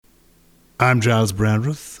I'm Giles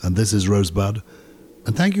Brandreth, and this is Rosebud,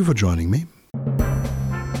 and thank you for joining me.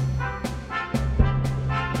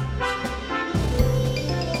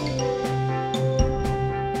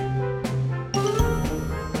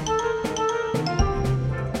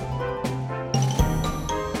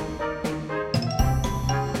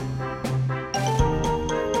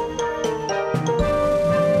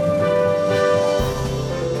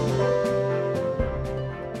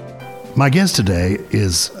 My guest today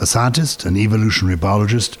is a scientist, an evolutionary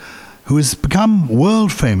biologist, who has become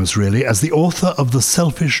world famous, really, as the author of The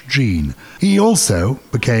Selfish Gene. He also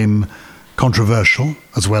became controversial,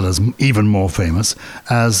 as well as even more famous,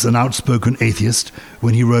 as an outspoken atheist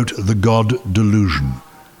when he wrote The God Delusion.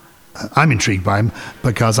 I'm intrigued by him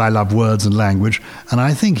because I love words and language, and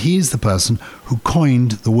I think he's the person who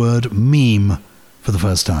coined the word meme for the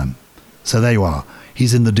first time. So there you are.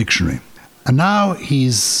 He's in the dictionary. And now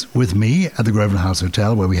he's with me at the Grosvenor House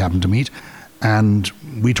Hotel, where we happened to meet, and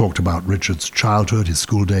we talked about Richard's childhood, his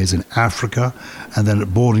school days in Africa, and then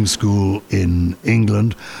at boarding school in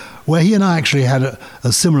England, where he and I actually had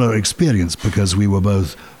a similar experience because we were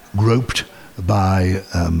both groped by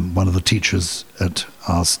one of the teachers at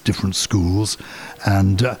our different schools,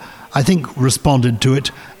 and I think responded to it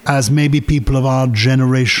as maybe people of our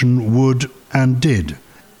generation would and did.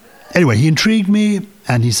 Anyway, he intrigued me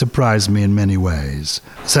and he surprised me in many ways.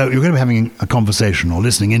 So you're going to be having a conversation or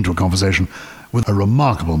listening into a conversation with a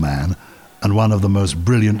remarkable man and one of the most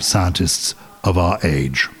brilliant scientists of our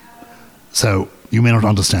age. So you may not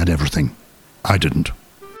understand everything. I didn't.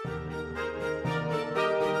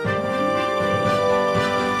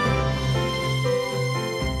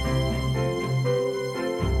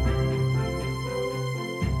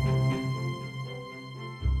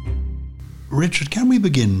 Richard, can we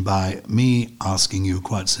begin by me asking you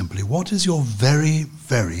quite simply, what is your very,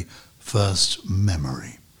 very first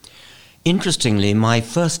memory? Interestingly, my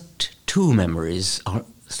first two memories are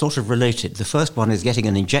sort of related. The first one is getting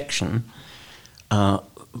an injection,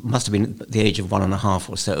 must have been at the age of 1.5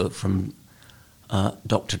 or so, from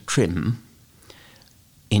Dr. Trim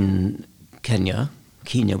in Kenya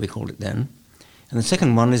we called it then. And the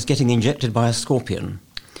second one is getting injected by a scorpion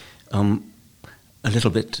a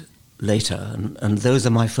little bit later, and those are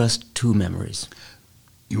my first two memories.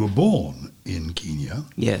 You were born in Kenya?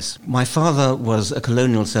 Yes. My father was a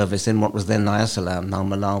colonial service in what was then Nyasaland, now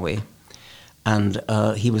Malawi, and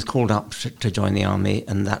he was called up to join the army,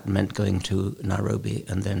 and that meant going to Nairobi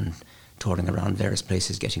and then touring around various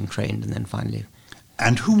places, getting trained, and then finally...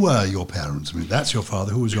 And who were your parents? I mean, that's your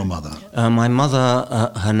father. Who was your mother? My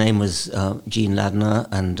mother, her name was Jean Ladner,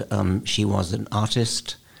 and she was an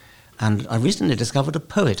artist. And I recently discovered a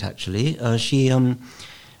poet, actually. She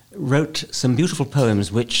wrote some beautiful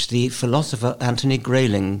poems which the philosopher Anthony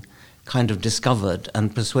Grayling kind of discovered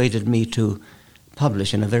and persuaded me to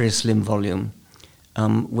publish in a very slim volume,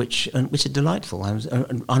 which is delightful.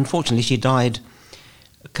 Unfortunately, she died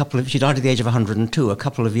at the age of 102, a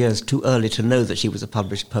couple of years too early to know that she was a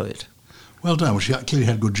published poet. Well done. Well, she clearly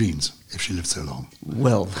had good genes, if she lived so long.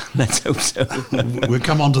 Well, let's hope so. We'll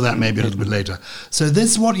come on to that maybe a little bit later. So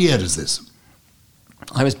what year is this?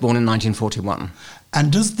 I was born in 1941.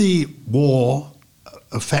 And does the war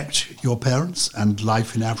affect your parents and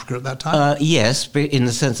life in Africa at that time? Yes, in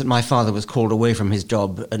the sense that my father was called away from his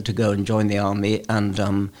job and to go and join the army,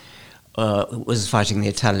 and was fighting the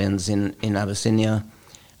Italians in Abyssinia,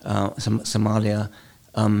 Somalia.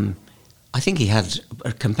 I think he had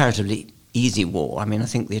a comparatively easy war. I mean, I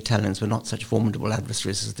think the Italians were not such formidable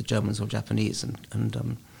adversaries as the Germans or Japanese,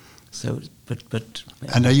 and so. But.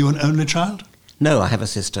 And are you an only child? No, I have a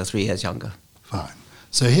sister, 3 years younger. Fine.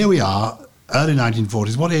 So here we are, early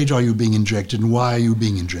 1940s. What age are you being injected, and why are you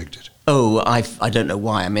being injected? Oh, I don't know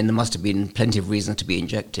why. I mean, there must have been plenty of reasons to be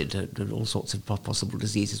injected. All sorts of possible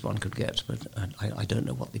diseases one could get, but I don't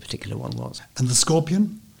know what the particular one was. And the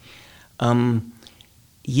scorpion?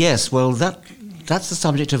 Yes, well, that's the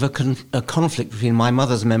subject of a conflict between my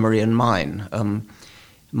mother's memory and mine.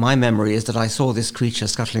 My memory is that I saw this creature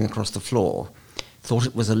scuttling across the floor, thought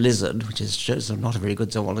it was a lizard, which shows I'm not a very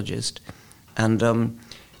good zoologist, and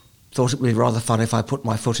thought it would be rather fun if I put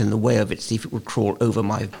my foot in the way of it, see if it would crawl over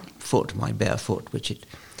my foot, my bare foot,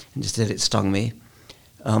 instead it stung me.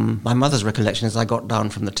 My mother's recollection is I got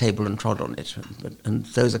down from the table and trod on it, and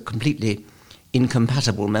those are completely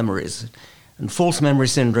incompatible memories. And false memory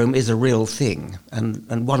syndrome is a real thing,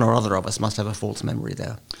 and one or other of us must have a false memory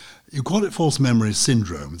there. You call it false memory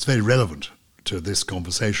syndrome. It's very relevant to this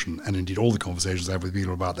conversation, and indeed all the conversations I have with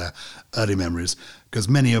people about their early memories, because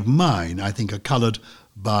many of mine, I think, are coloured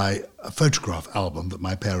by a photograph album that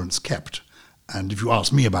my parents kept. And if you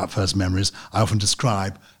ask me about first memories, I often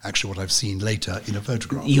describe actually what I've seen later in a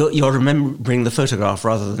photograph. You're remembering the photograph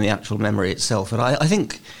rather than the actual memory itself. And I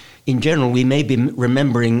think, in general, we may be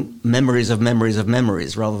remembering memories of memories of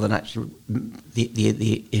memories rather than actually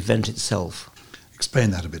the event itself.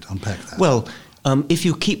 Explain that a bit, unpack that. Well, if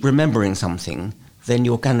you keep remembering something, then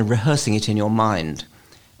you're kind of rehearsing it in your mind.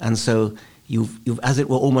 And so you've as it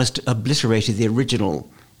were, almost obliterated the original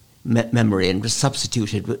memory and just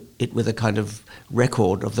substituted it with a kind of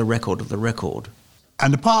record of the record of the record.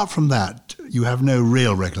 And apart from that, you have no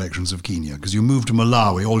real recollections of Kenya, because you moved to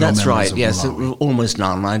Malawi, all That's your memories right, yes, Malawi. almost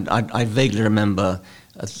none. I vaguely remember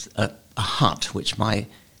a hut which my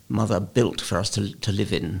mother built for us to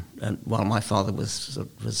live in while my father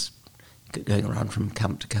was going around from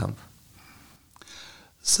camp to camp.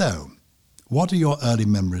 So, what are your early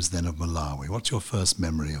memories then of Malawi? What's your first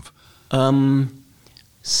memory of?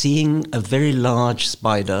 Seeing a very large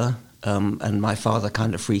spider and my father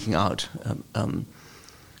kind of freaking out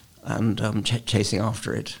and chasing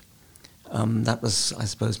after it. That was, I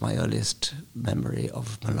suppose, my earliest memory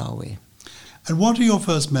of Malawi. And what are your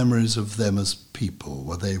first memories of them as people?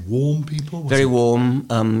 Were they warm people? Very warm,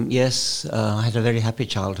 yes. I had a very happy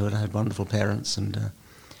childhood. I had wonderful parents and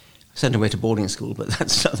sent away to boarding school, but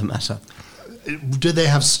that's another matter. Did they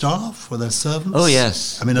have staff? Were there servants? Oh,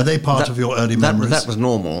 yes. I mean, are they part of your early memories? That was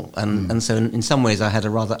normal. And so in some ways I had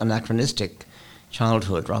a rather anachronistic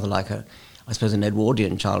childhood, rather like I suppose, an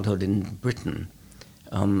Edwardian childhood in Britain.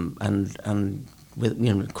 And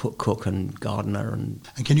with, cook and gardener. And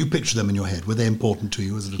can you picture them in your head? Were they important to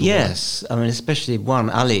you as a little boy? Yes. I mean, especially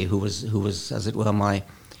one, Ali, who was, as it were, I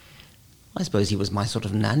suppose he was my sort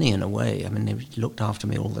of nanny in a way. I mean, he looked after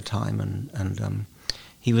me all the time and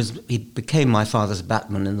he became my father's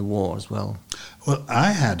batman in the war as well. Well,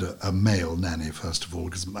 I had a male nanny, first of all,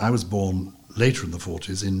 because I was born later in the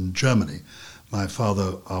 40s in Germany. My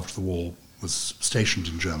father, after the war, was stationed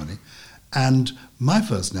in Germany, and my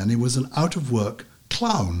first nanny was an out-of-work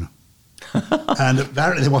clown. And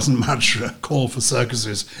apparently there wasn't much call for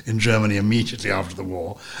circuses in Germany immediately after the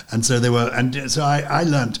war. And so I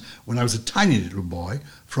learnt when I was a tiny little boy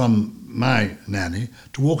from my nanny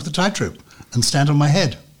to walk the tightrope and stand on my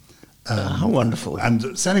head. How wonderful.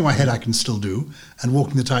 And standing on my head I can still do, and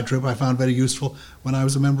walking the tightrope I found very useful when I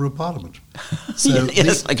was a member of Parliament. So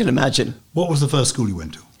yes, I can imagine. What was the first school you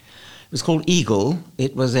went to? It was called Eagle.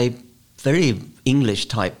 It was a very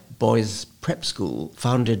English-type boys' prep school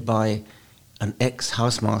founded by an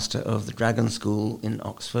ex-housemaster of the Dragon School in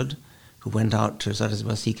Oxford who went out to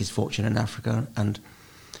seek his fortune in Africa and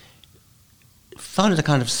founded a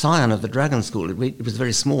kind of scion of the Dragon School. It was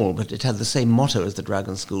very small, but it had the same motto as the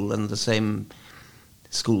Dragon School and the same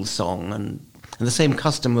school song and the same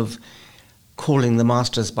custom of calling the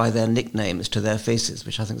masters by their nicknames to their faces,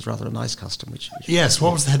 which I think is rather a nice custom. Yes,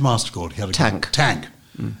 what was the headmaster called? He had Tank. Tank.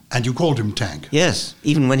 Mm. And you called him Tank? Yes,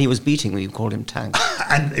 even when he was beating me, you called him Tank.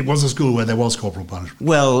 And it was a school where there was corporal punishment?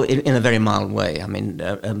 Well, in a very mild way. I mean,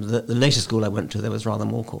 the later school I went to, there was rather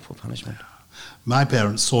more corporal punishment. My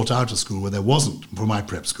parents sought out a school where there wasn't, for my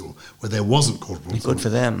prep school, where there wasn't corporal punishment. Good for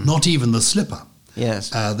them. Not even the slipper. Yes.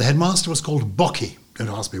 The headmaster was called Bocky. Don't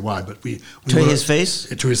ask me why, but we to his face?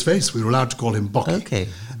 To his face. We were allowed to call him Bocky. Okay.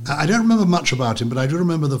 I don't remember much about him, but I do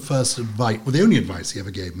remember the first advice, well, the only advice he ever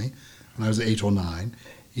gave me when I was 8 or 9.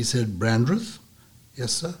 He said, Brandreth,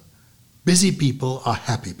 yes, sir, busy people are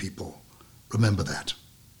happy people. Remember that.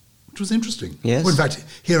 Which was interesting. Yes. Well, in fact,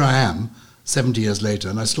 here I am, 70 years later,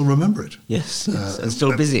 and I still remember it. Yes, and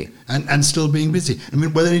still busy. And still being busy. I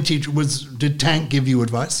mean, whether any teacher did Tank give you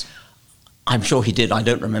advice? I'm sure he did. I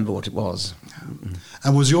don't remember what it was.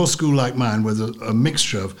 And was your school like mine with a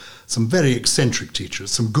mixture of some very eccentric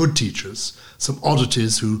teachers, some good teachers, some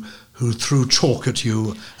oddities who threw chalk at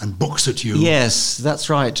you and books at you? Yes, that's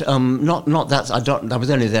right. Not that I was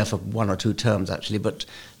only there for 1 or 2 terms actually, but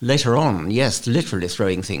later on, yes, literally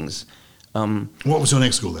throwing things. What was your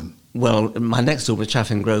next school then? Well, my next school was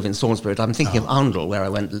Chaffing Grove in Salisbury. I'm thinking of Oundle, where I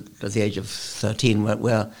went at the age of 13,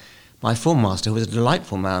 where my form master, who was a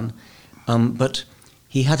delightful man, but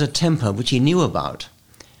he had a temper which he knew about.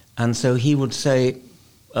 And so he would say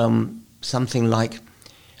something like,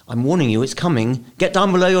 I'm warning you, it's coming. Get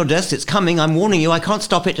down below your desks, it's coming. I'm warning you, I can't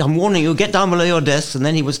stop it. I'm warning you, get down below your desks. And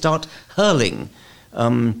then he would start hurling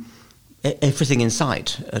everything in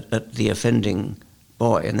sight at the offending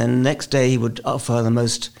boy. And then the next day he would offer the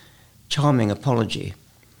most charming apology.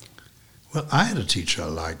 Well, I had a teacher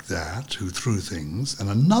like that who threw things, and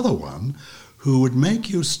another one who would make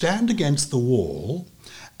you stand against the wall,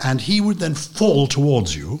 and he would then fall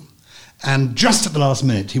towards you, and just at the last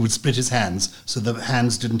minute he would split his hands so the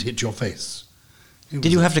hands didn't hit your face.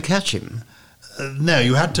 Did you have to catch him? No,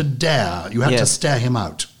 you had to dare. You had to stare him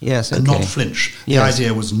out. Yes, and not flinch. The Yes.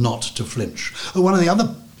 idea was not to flinch. One of the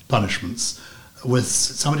other punishments was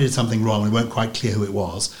somebody did something wrong and we weren't quite clear who it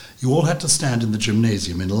was. You all had to stand in the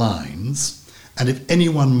gymnasium in lines, and if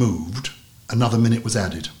anyone moved, another minute was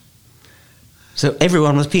added. So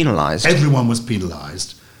everyone was penalised? Everyone was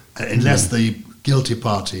penalised, unless the guilty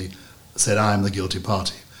party said, I am the guilty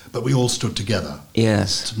party. But we all stood together.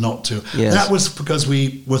 Yes. Not to. Yes. That was because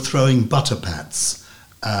we were throwing butter pats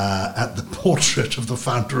at the portrait of the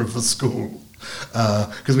founder of the school.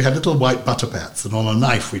 Because we had little white butter pats, and on a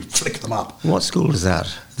knife we'd flick them up. What school is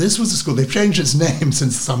that? This was a school. They've changed its name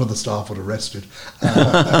since some of the staff were arrested.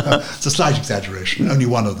 It's a slight exaggeration. Only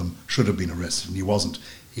one of them should have been arrested, and he wasn't.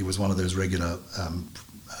 He was one of those regular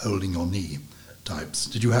holding your knee types.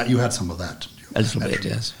 Did you you had some of that? A little bit,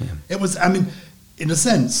 yes. Yeah. It was. I mean, in a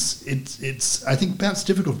sense, it's. I think perhaps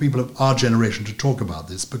difficult for people of our generation to talk about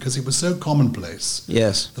this because it was so commonplace.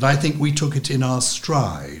 Yes. That I think we took it in our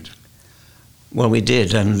stride. Well, we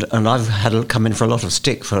did, and I've had come in for a lot of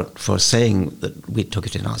stick for saying that we took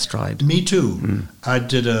it in our stride. Me too. I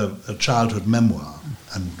did a childhood memoir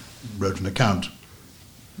and wrote an account.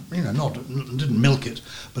 Didn't milk it,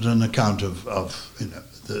 but an account of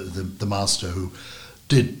the master who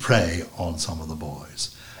did prey on some of the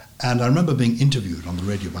boys. And I remember being interviewed on the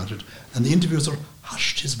radio about it, and the interviewer sort of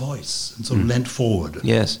hushed his voice and sort of leant forward.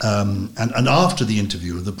 Yes. And after the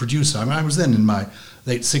interview, the producer, I was then in my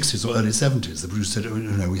late 60s or early 70s, the producer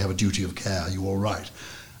said, we have a duty of care, are you all right?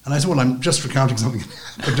 And I said, well, I'm just recounting something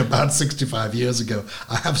that happened about 65 years ago.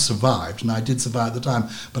 I have survived, and I did survive at the time.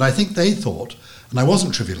 But I think they thought, and I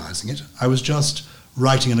wasn't trivializing it, I was just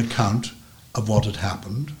writing an account of what had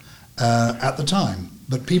happened at the time.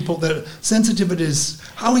 But people, their sensitivities,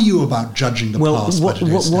 how are you about judging the past by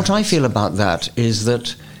today's standards? What I feel about that is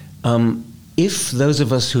that if those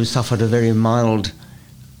of us who suffered a very mild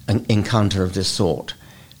encounter of this sort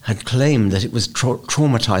had claimed that it was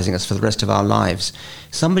traumatizing us for the rest of our lives,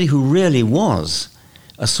 somebody who really was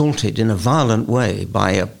assaulted in a violent way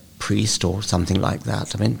by a priest or something like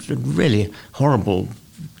that, I mean, really horrible,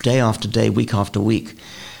 day after day, week after week,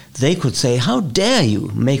 they could say, how dare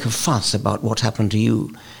you make a fuss about what happened to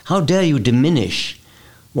you? How dare you diminish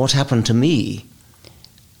what happened to me?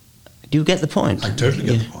 Do you get the point? I totally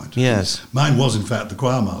get the point. Yes. Mine was, in fact, the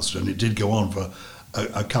choirmaster, and it did go on for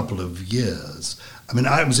a couple of years. I mean,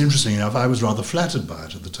 it was interesting enough, I was rather flattered by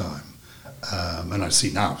it at the time. And I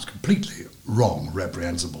see now it's completely wrong,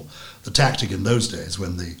 reprehensible. The tactic in those days,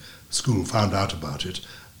 when the school found out about it,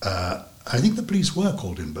 I think the police were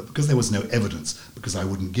called in, but because there was no evidence, because I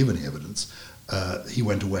wouldn't give any evidence, he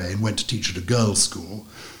went away and went to teach at a girls' school,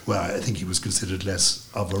 where I think he was considered less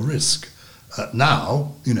of a risk.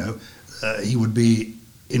 Now, he would be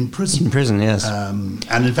in prison. In prison, yes.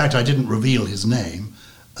 And in fact, I didn't reveal his name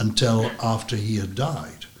until after he had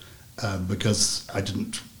died, because I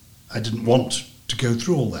didn't want to go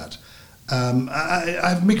through all that. I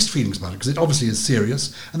have mixed feelings about it, because it obviously is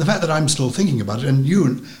serious, and the fact that I'm still thinking about it, and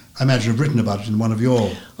you, I imagine, have written about it in one of your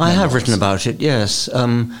memoirs. I have written about it, yes.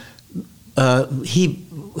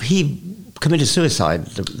 He committed suicide,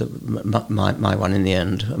 my one in the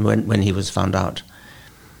end, when he was found out.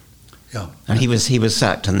 Yeah. And he was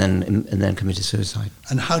sacked and then committed suicide.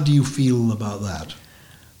 And how do you feel about that?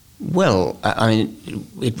 Well, I mean,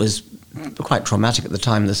 it was quite traumatic at the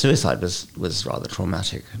time. The suicide was rather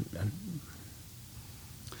traumatic.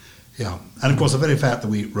 Yeah, and of course the very fact that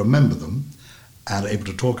we remember them and are able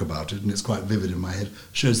to talk about it, and it's quite vivid in my head,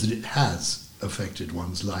 shows that it has affected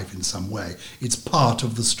one's life in some way. It's part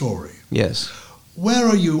of the story. Yes. Where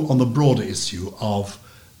are you on the broader issue of,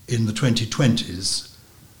 in the 2020s,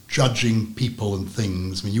 judging people and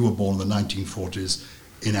things? I mean, you were born in the 1940s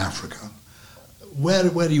in Africa. Where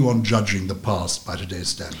are you on judging the past by today's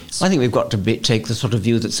standards? I think we've got to take the sort of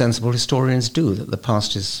view that sensible historians do, that the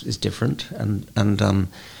past is different,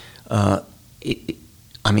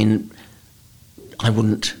 I mean, I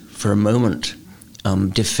wouldn't for a moment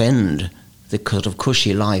defend the kind of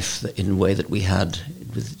cushy life in a way that we had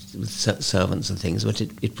with servants and things, but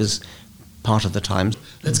it was part of the times.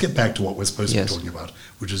 Let's get back to what we're supposed to be talking about,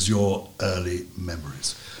 which is your early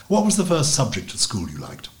memories. What was the first subject at school you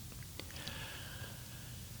liked?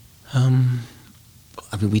 I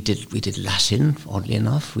mean, we did Latin, oddly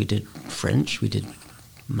enough. We did French. We did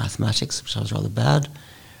mathematics, which I was rather bad.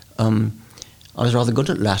 I was rather good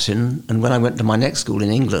at Latin, and when I went to my next school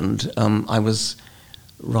in England, I was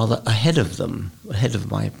rather ahead of them, ahead of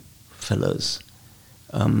my fellows.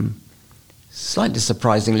 Slightly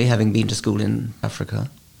surprisingly, having been to school in Africa.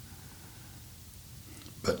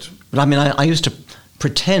 But I mean, I used to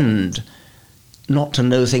pretend not to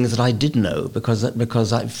know things that I did know, because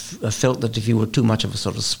I felt that if you were too much of a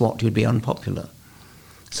sort of swot, you'd be unpopular.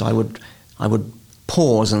 So I would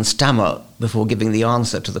pause and stammer before giving the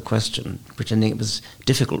answer to the question, pretending it was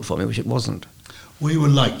difficult for me, which it wasn't. Were you a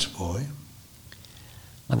liked boy?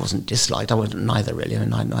 I wasn't disliked. I wasn't neither, really. I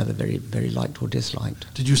mean, neither very, very liked or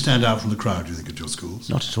disliked. Did you stand out from the crowd, do you think, at your schools?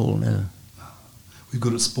 Not at all, no. Were you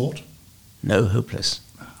good at sport? No, hopeless.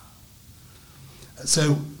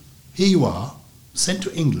 So here you are, sent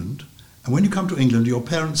to England, and when you come to England, are your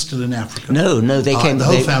parents still in Africa? No, they came. The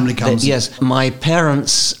whole family comes? Yes, my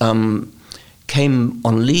parents came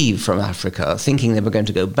on leave from Africa, thinking they were going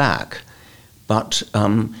to go back, but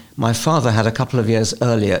my father had a couple of years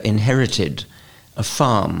earlier inherited a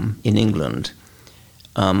farm in England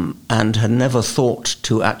and had never thought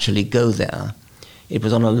to actually go there. It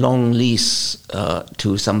was on a long lease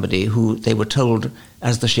to somebody who they were told,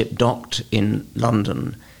 as the ship docked in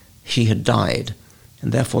London, she had died,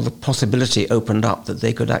 and therefore the possibility opened up that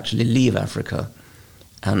they could actually leave Africa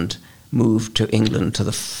and move to England to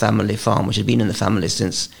the family farm, which had been in the family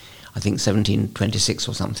since, I think, 1726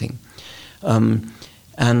 or something.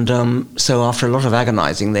 So after a lot of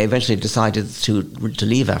agonizing, they eventually decided to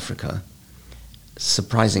leave Africa,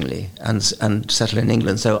 surprisingly, and settle in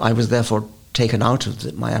England. So I was therefore taken out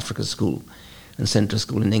of my Africa school and sent to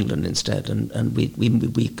school in England instead, and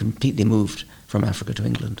we completely moved from Africa to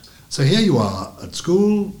England. So here you are at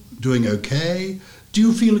school, doing okay. Do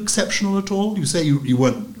you feel exceptional at all? You say you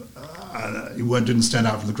didn't stand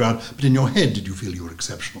out from the crowd, but in your head, did you feel you were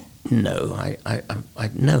exceptional? No, I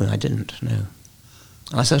didn't. No,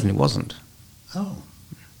 I certainly wasn't. Oh,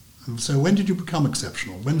 so when did you become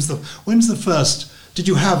exceptional? When's the first? Have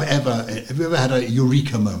you ever had a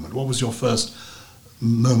eureka moment? What was your first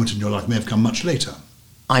moment in your life? May have come much later.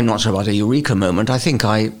 I'm not sure about a eureka moment. I think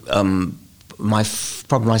probably my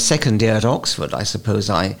second year at Oxford, I suppose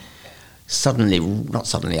I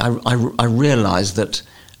realised that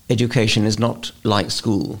education is not like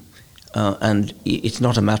school, and it's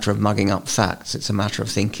not a matter of mugging up facts. It's a matter of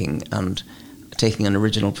thinking and taking an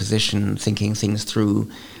original position, thinking things through.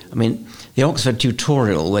 I mean, the Oxford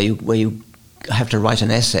tutorial, where you have to write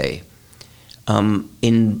an essay,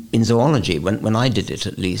 in zoology, when I did it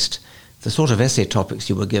at least, the sort of essay topics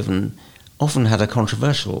you were given often had a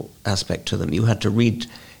controversial aspect to them. You had to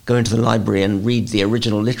go into the library and read the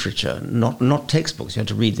original literature, not textbooks. You had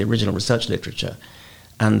to read the original research literature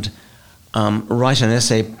and write an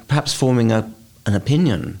essay, perhaps forming an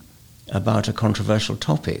opinion about a controversial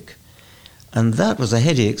topic. And that was a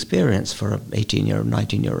heady experience for an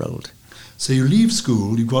 19-year-old. So you leave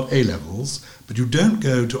school, you've got A-levels, but you don't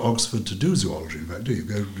go to Oxford to do zoology, in fact, do you?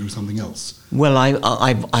 Go do something else? Well,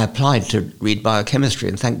 I applied to read biochemistry,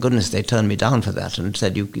 and thank goodness they turned me down for that and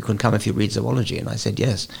said, you can come if you read zoology. And I said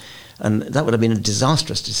yes. And that would have been a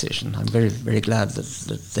disastrous decision. I'm very, very glad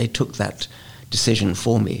that they took that decision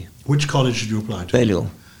for me. Which college did you apply to? Balliol.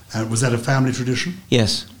 And was that a family tradition?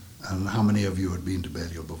 Yes. And how many of you had been to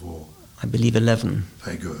Balliol before? I believe 11.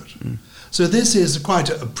 Very good. Mm. So this is quite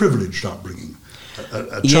a privileged upbringing.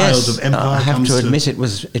 A yes, child of empire. I have to admit it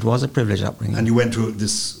was a privileged upbringing. And you went to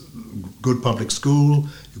this good public school,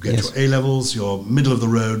 you get your A-levels, you're middle of the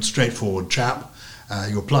road, straightforward chap.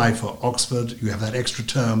 You apply for Oxford, you have that extra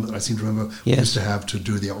term that I seem to remember we used to have to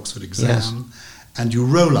do the Oxford exam, and you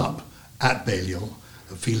roll up at Balliol,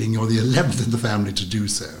 feeling you're the 11th in the family to do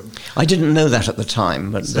so. I didn't know that at the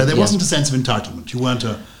time. But so there wasn't a sense of entitlement. You weren't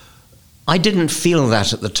a... I didn't feel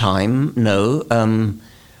that at the time, no.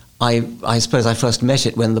 I suppose I first met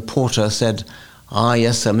it when the porter said,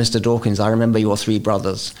 yes, sir, Mr. Dawkins, I remember your 3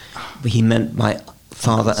 brothers. He meant my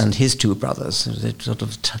father and his 2 brothers. It sort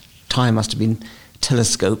of time must have been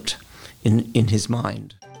telescoped in his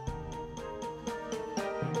mind.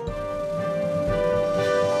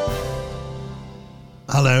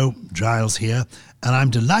 Hello, Giles here, and I'm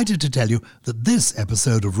delighted to tell you that this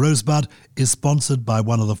episode of Rosebud is sponsored by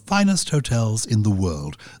one of the finest hotels in the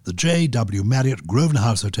world, the J.W. Marriott Grosvenor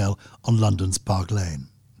House Hotel on London's Park Lane.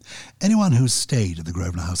 Anyone who's stayed at the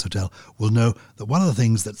Grosvenor House Hotel will know that one of the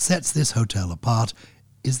things that sets this hotel apart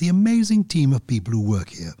is the amazing team of people who work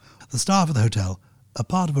here. The staff of the hotel are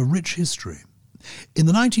part of a rich history. In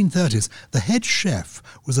the 1930s, the head chef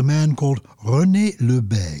was a man called René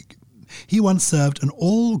Lebègue. He once served an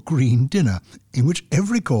all-green dinner in which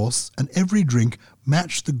every course and every drink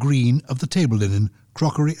matched the green of the table linen,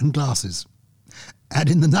 crockery and glasses. And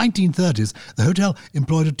in the 1930s, the hotel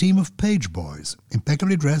employed a team of page boys,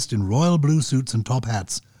 impeccably dressed in royal blue suits and top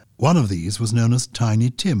hats. One of these was known as Tiny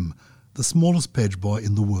Tim, the smallest page boy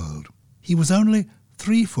in the world. He was only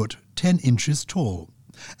 3 foot 10 inches tall,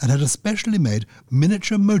 and had a specially made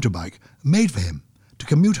miniature motorbike made for him to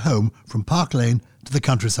commute home from Park Lane to the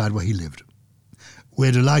countryside where he lived.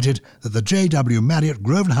 We're delighted that the JW Marriott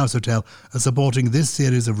Grosvenor House Hotel are supporting this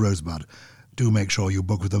series of Rosebud. Do make sure you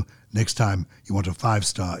book with them next time you want a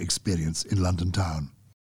 5-star experience in London town.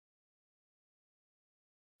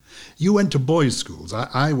 You went to boys' schools.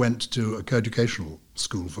 I went to a co-educational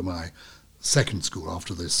school for my second school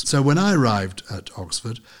after this. So when I arrived at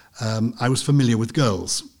Oxford, I was familiar with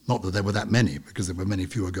girls. Not that there were that many, because there were many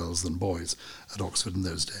fewer girls than boys at Oxford in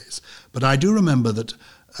those days. But I do remember that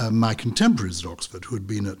my contemporaries at Oxford, who had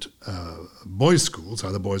been at boys' schools,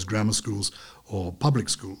 either boys' grammar schools or public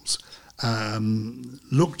schools,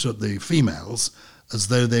 looked at the females as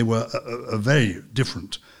though they were a very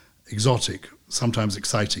different, exotic, sometimes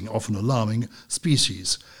exciting, often alarming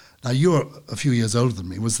species. Now, you're a few years older than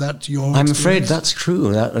me. Was that your I'm experience? afraid that's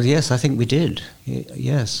true. Yes, I think we did.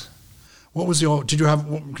 Yes. What was can you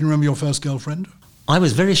remember your first girlfriend? I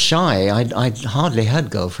was very shy. I hardly had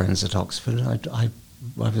girlfriends at Oxford. I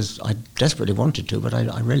desperately wanted to, but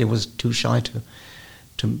I really was too shy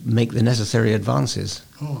to make the necessary advances.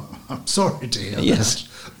 Oh, I'm sorry to hear Yes.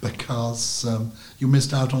 that, because you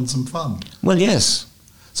missed out on some fun. Well, yes.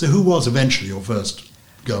 So who was eventually your first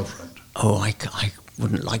girlfriend? Oh, I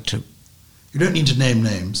wouldn't like to. You don't need to name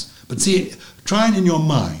names, but see, try and in your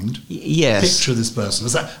mind Yes. picture this person.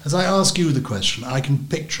 As I ask you the question, I can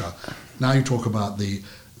picture, now you talk about the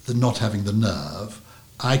not having the nerve,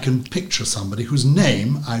 I can picture somebody whose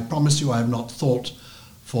name, I promise you, I have not thought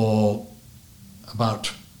for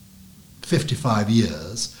about 55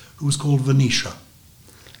 years, who was called Venetia.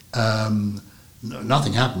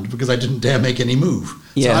 Nothing happened because I didn't dare make any move.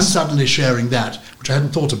 Yes. So I'm suddenly sharing that, which I hadn't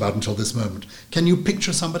thought about until this moment. Can you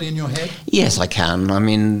picture somebody in your head? Yes, I can. I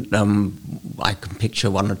mean, I can picture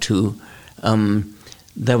one or two.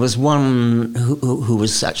 There was one who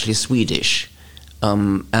was actually Swedish,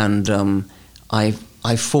 and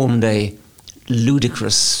I formed a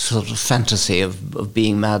ludicrous sort of fantasy of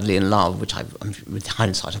being madly in love, which with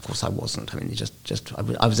hindsight, of course, I wasn't. I mean,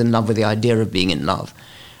 I was in love with the idea of being in love,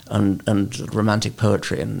 and romantic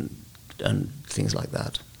poetry and things like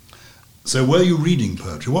that. So were you reading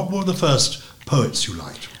poetry? What were the first poets you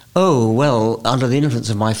liked? Oh, well, under the influence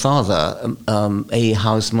of my father, A.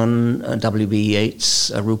 Housman, W.B.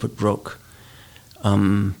 Yeats, Rupert Brooke.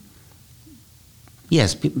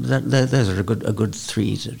 Yes, those are a good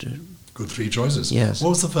three. Good three choices. Yes. What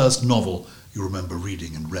was the first novel you remember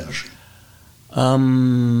reading and relishing?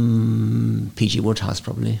 P.G. Wodehouse,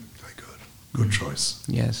 probably. Very good. Good choice.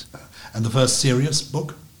 Yes. And the first serious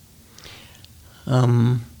book?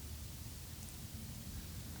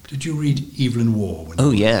 Did you read Evelyn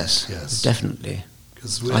Waugh? Yes, definitely.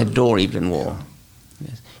 I adore Evelyn Waugh. Yeah.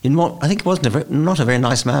 Yes. In what I think wasn't not a very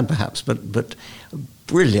nice man, perhaps, but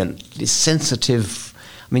brilliantly sensitive.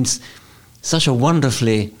 I mean, such a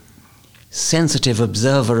wonderfully sensitive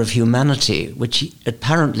observer of humanity, which he,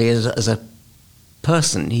 apparently as a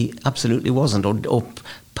person he absolutely wasn't, or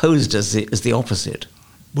posed as the opposite.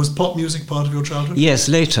 Was pop music part of your childhood? Yes,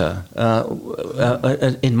 later,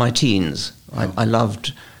 in my teens. Oh. I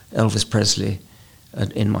loved Elvis Presley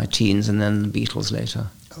in my teens, and then the Beatles later.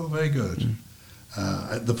 Oh, very good.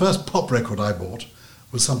 The first pop record I bought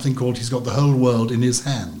was something called He's Got the Whole World in His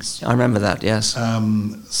Hands. I remember that, yes.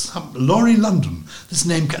 Laurie London.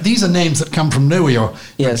 These are names that come from nowhere.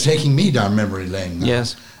 You're taking me down memory lane now.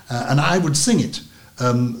 Yes. And I would sing it,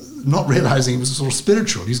 not realizing it was sort of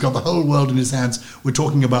spiritual. He's got the whole world in his hands. We're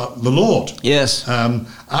talking about the Lord. Yes.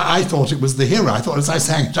 I thought it was the hero. I thought, as I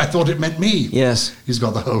sang it, I thought it meant me. Yes. He's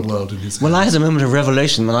got the whole world in his hands. Well, I had a moment of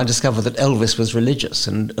revelation when I discovered that Elvis was religious,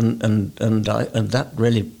 and that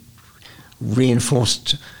really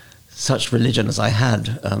reinforced such religion as I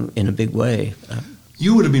had in a big way.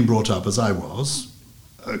 You would have been brought up, as I was,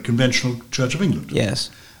 a conventional Church of England. Yes.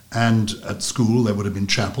 And at school there would have been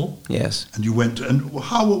chapel. Yes. And you went, and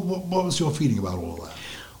what was your feeling about all of that?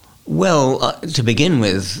 Well, to begin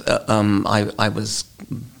with, I was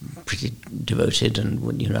pretty devoted,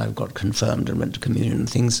 and I got confirmed and went to communion and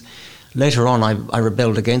things. Later on, I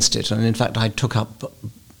rebelled against it, and in fact, I took up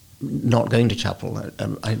not going to chapel.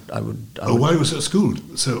 While you was at school?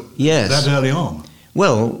 So yes. That early on?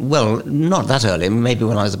 Well, not that early. Maybe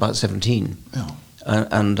when I was about 17. Yeah.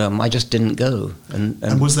 And I just didn't go.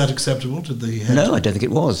 And was that acceptable to the head? No, I don't think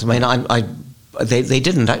it was. I mean, they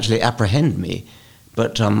didn't actually apprehend me,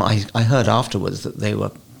 but I heard afterwards that they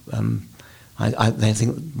were. They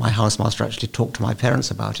think my housemaster actually talked to my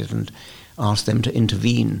parents about it and asked them to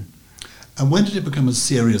intervene. And when did it become a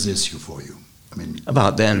serious issue for you? I mean,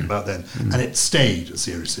 about then. And it stayed a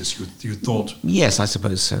serious issue. You thought? Yes, I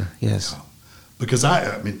suppose so. Yes. Yeah. Because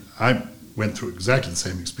I went through exactly the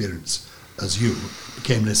same experience as you,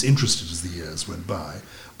 became less interested as the years went by,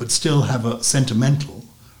 but still have a sentimental,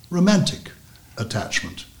 romantic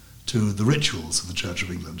attachment to the rituals of the Church of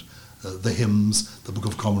England, the hymns, the Book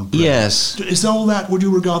of Common Prayer. Yes. Is all that, would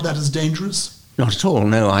you regard that as dangerous? Not at all,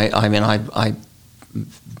 no. I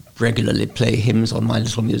regularly play hymns on my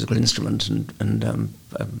little musical instrument, and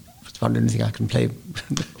it's about anything I can play.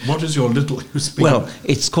 What is your little... Well,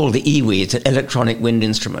 it's called the iwi. It's an electronic wind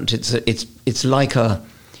instrument. It's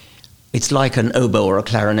like an oboe or a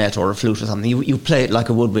clarinet or a flute or something. You play it like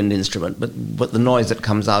a woodwind instrument, but the noise that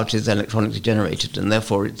comes out is electronically generated, and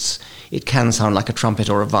therefore it can sound like a trumpet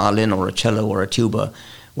or a violin or a cello or a tuba,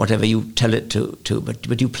 whatever you tell it to.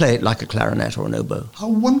 But you play it like a clarinet or an oboe. How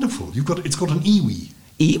wonderful! It's got an iwi.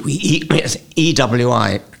 Yes,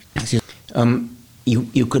 EWI.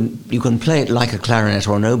 You can play it like a clarinet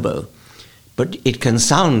or an oboe, but it can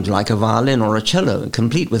sound like a violin or a cello,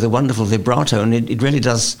 complete with a wonderful vibrato, and it really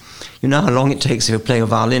does. You know how long it takes if you play a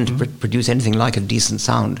violin to produce anything like a decent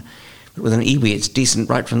sound, but with an iwi it's decent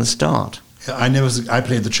right from the start. I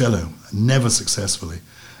played the cello, never successfully.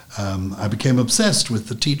 I became obsessed with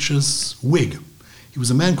the teacher's wig. He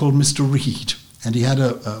was a man called Mr. Reed, and he had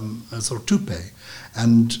a sort of toupee.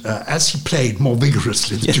 And as he played more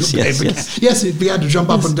vigorously, the toupee it began to jump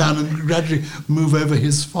up and down and gradually move over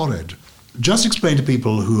his forehead. Just explain to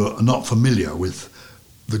people who are not familiar with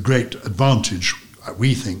the great advantage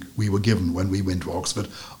we think we were given when we went to Oxford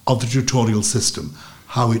of the tutorial system,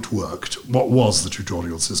 how it worked. What was the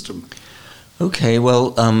tutorial system? Okay,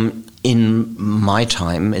 well, in my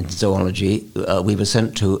time in zoology, we were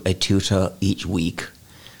sent to a tutor each week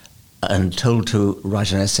and told to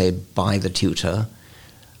write an essay by the tutor.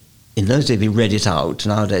 In those days, we read it out.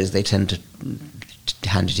 Nowadays, they tend to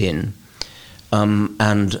hand it in.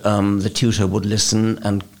 And the tutor would listen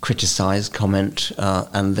and criticize, comment,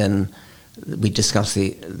 and then we discuss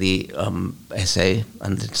the essay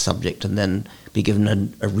and the subject, and then be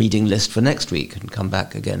given a reading list for next week and come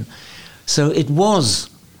back again. So it was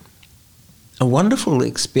a wonderful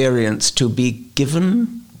experience to be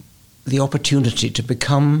given the opportunity to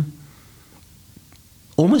become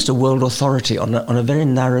almost a world authority on a very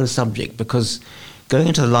narrow subject, because going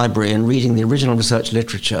into the library and reading the original research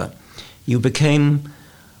literature, you became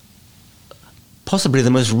possibly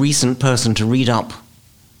the most recent person to read up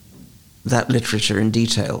that literature in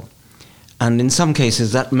detail. And in some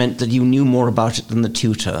cases that meant that you knew more about it than the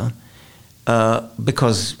tutor,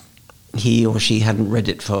 because he or she hadn't read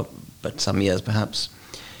it for some years perhaps.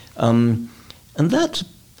 And that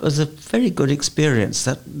was a very good experience.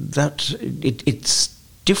 It's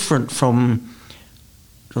different from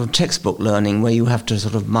sort of textbook learning, where you have to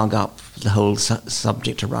sort of mug up the whole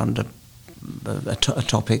subject around a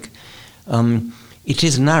topic. It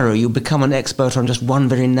is narrow. You become an expert on just one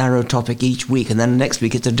very narrow topic each week, and then next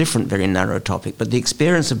week it's a different very narrow topic. But the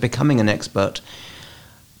experience of becoming an expert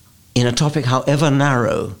in a topic, however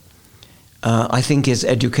narrow, I think is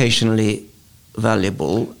educationally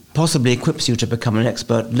valuable, possibly equips you to become an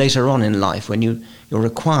expert later on in life when you're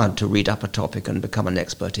required to read up a topic and become an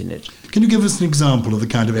expert in it. Can you give us an example of the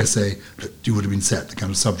kind of essay that you would have been set, the kind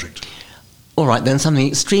of subject? All right, then something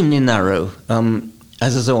extremely narrow.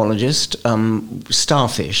 As a zoologist,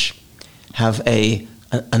 starfish have an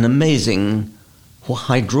amazing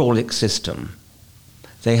hydraulic system.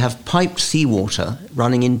 They have piped seawater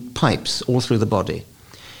running in pipes all through the body.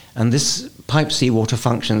 And this piped seawater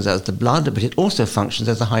functions as the blood, but it also functions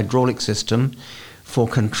as a hydraulic system for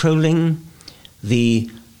controlling the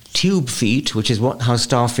tube feet, which is how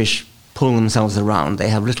starfish pull themselves around. They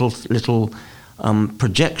have little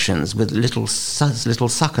projections with little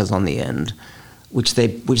suckers on the end, which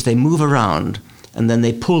they move around, and then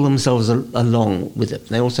they pull themselves along with it.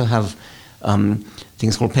 They also have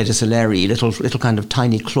things called pedicellariae, little kind of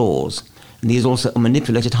tiny claws, and these also are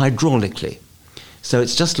manipulated hydraulically. So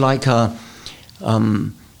it's just like a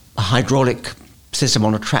hydraulic system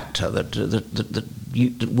on a tractor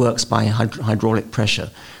that works by hydraulic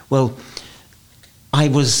pressure. Well, I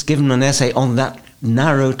was given an essay on that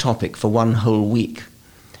narrow topic for one whole week,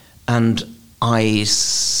 and I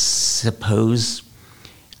suppose,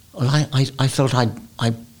 I felt I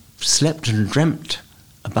slept and dreamt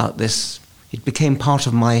about this. It became part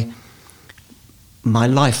of my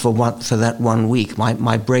life for that 1 week.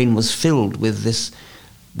 My brain was filled with this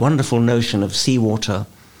wonderful notion of seawater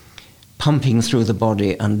pumping through the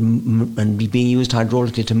body and being used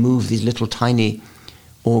hydraulically to move these little tiny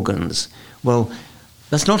organs. Well,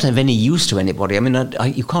 that's not of any use to anybody. I mean,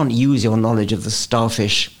 you can't use your knowledge of the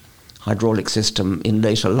starfish hydraulic system in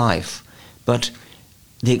later life, but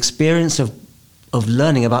the experience of of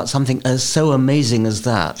learning about something as so amazing as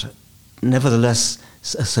that, nevertheless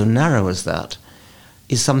so narrow as that,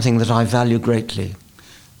 is something that I value greatly.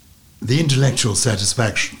 The intellectual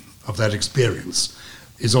satisfaction of that experience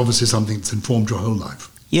is obviously something that's informed your whole life.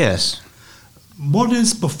 Yes. What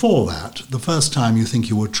is before that the first time you think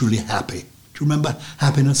you were truly happy? Do you remember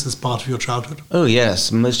happiness as part of your childhood? Oh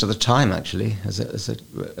yes, most of the time actually.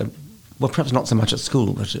 Well, perhaps not so much at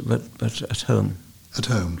school, but at home. At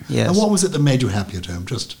home? Yes. And what was it that made you happy at home?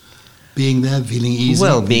 Just being there, feeling easy?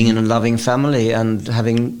 Well, being in a loving family and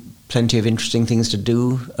having plenty of interesting things to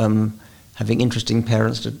do, having interesting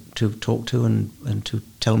parents to talk to and to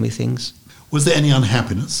tell me things. Was there any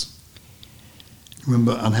unhappiness?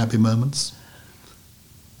 Remember unhappy moments?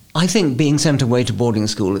 I think being sent away to boarding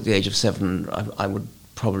school at the age of 7, I would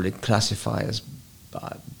probably classify as,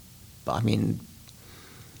 I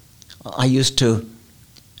used to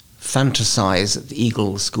fantasize at the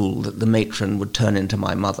Eagle School that the matron would turn into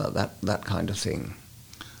my mother, that kind of thing.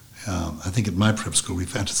 I think at my prep school we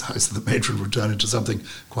fantasized that the matron would turn into something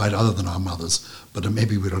quite other than our mothers, but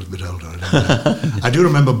maybe we're a little bit older, I don't know. I do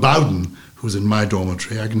remember Bowden, who was in my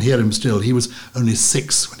dormitory. I can hear him still. He was only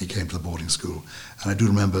 6 when he came to the boarding school, and I do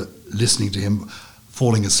remember listening to him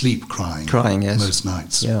falling asleep crying yes. most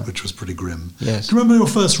nights, yeah. which was pretty grim. Yes. Do you remember your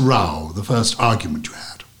first row, the first argument you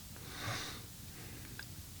had?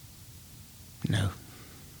 No.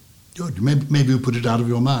 Good. Maybe you put it out of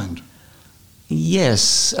your mind.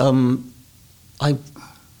 Yes. I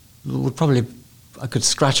could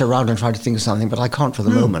scratch around and try to think of something, but I can't for the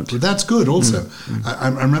moment. But that's good also. I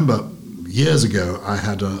remember years ago I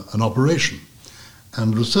had an operation,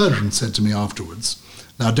 and the surgeon said to me afterwards,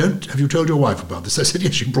 "Now, have you told your wife about this?" I said,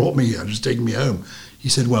 "Yes, she brought me here, just taking me home." He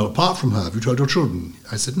said, "Well, apart from her, have you told your children?"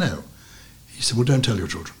 I said, "No." He said, "Well, don't tell your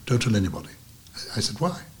children. Don't tell anybody." I said,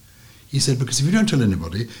 "Why?" He said, "Because if you don't tell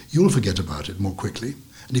anybody, you'll forget about it more quickly.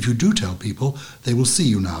 And if you do tell people, they will see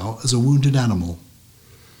you now as a wounded animal."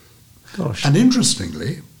 Gosh. And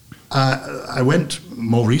interestingly, I went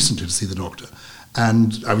more recently to see the doctor,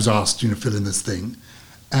 and I was asked, fill in this thing.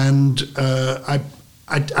 And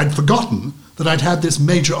I'd forgotten that I'd had this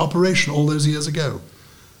major operation all those years ago,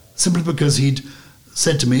 simply because he'd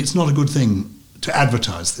said to me, it's not a good thing to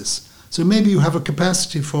advertise this. So maybe you have a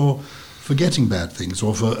capacity for forgetting bad things,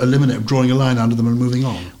 or for drawing a line under them and moving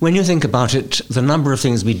on. When you think about it, the number of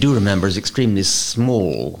things we do remember is extremely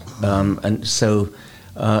small, and so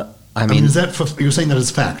I mean, is that you're saying that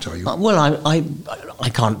as fact, are you? Well, I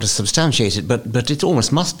can't substantiate it, but it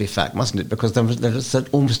almost must be fact, mustn't it? Because there's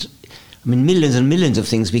almost, millions and millions of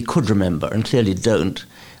things we could remember and clearly don't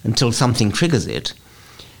until something triggers it.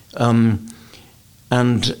 I've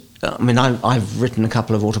written a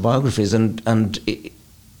couple of autobiographies, and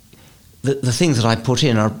the things that I put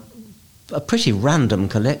in are a pretty random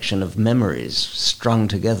collection of memories strung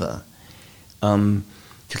together.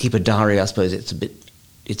 If you keep a diary, I suppose it's a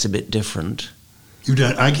bit different. You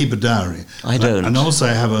don't. I keep a diary. I don't. And also,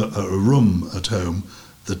 I have a room at home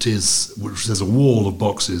which has a wall of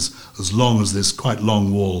boxes as long as this quite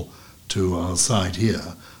long wall to our side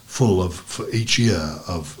here, full of, for each year,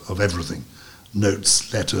 of everything.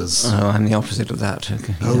 Notes, letters. Oh, I'm the opposite of that.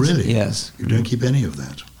 Okay. Oh, yes. really? Yes. You don't keep any of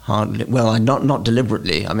that? Hardly. Well, not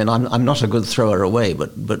deliberately. I'm not a good thrower away,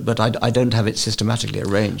 but I don't have it systematically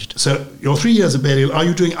arranged. So your 3 years at Balliol, are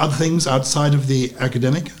you doing other things outside of the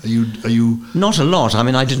academic? Are you? Not a lot.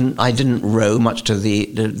 I didn't row, much to the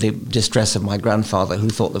distress of my grandfather, who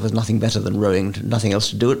thought there was nothing better than rowing, nothing else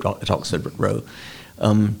to do at Oxford but row.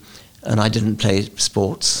 And I didn't play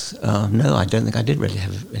sports. No, I don't think I did really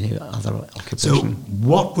have any other occupation. So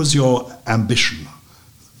what was your ambition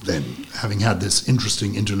then, having had this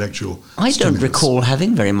interesting intellectual I stimulus? don't recall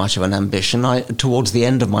having very much of an ambition. Towards the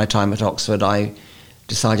end of my time at Oxford, I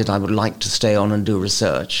decided I would like to stay on and do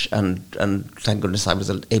research, and thank goodness I was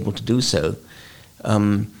able to do so.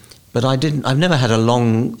 But I've never had a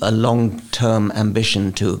long-term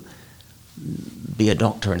ambition to be a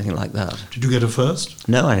doctor or anything like that. Did you get a first?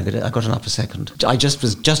 No, I got an upper second. I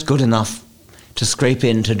was just good enough to scrape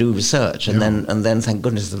in to do research, and then thank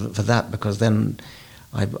goodness for that, because then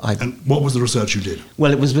And what was the research you did?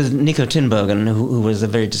 Well, it was with Nico Tinbergen, who was a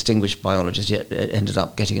very distinguished biologist, yet ended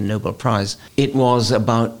up getting a Nobel Prize. It was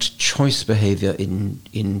about choice behavior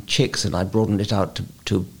in chicks, and I broadened it out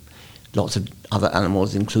to lots of other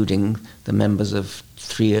animals, including the members of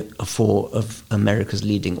 3 or 4 of America's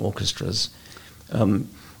leading orchestras.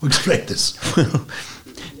 Explain this.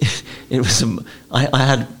 It was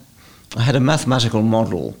I had a mathematical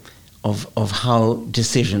model of how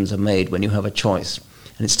decisions are made when you have a choice.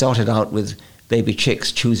 And it started out with baby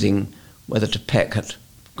chicks choosing whether to peck at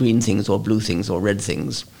green things or blue things or red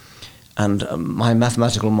things. And my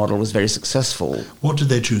mathematical model was very successful. What did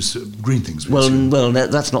they choose? Green things? Well,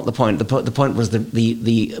 that's not the point. The point was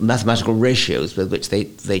the mathematical ratios with which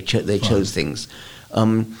they chose things.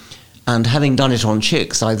 And having done it on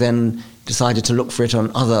chicks, I then decided to look for it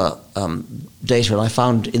on other data, and I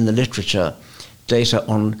found in the literature data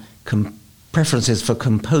on preferences for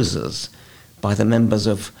composers by the members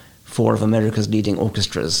of 4 of America's leading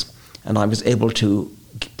orchestras. And I was able to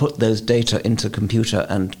put those data into the computer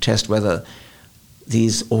and test whether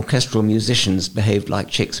these orchestral musicians behaved like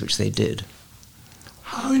chicks, which they did.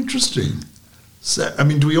 How interesting. So, I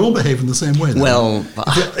mean, do we all behave in the same way then? Well,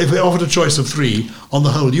 if they offered a choice of 3, on the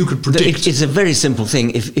whole, you could predict. It's a very simple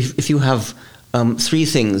thing. If you have 3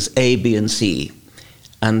 things, A, B, and C,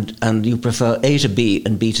 and you prefer A to B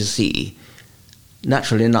and B to C,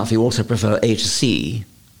 naturally enough, you also prefer A to C.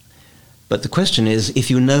 But the question is, if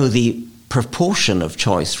you know the proportion of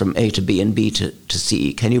choice from A to B and B to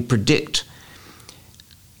C, can you predict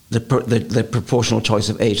the proportional choice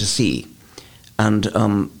of A to C? And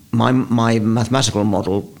my mathematical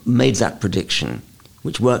model made that prediction,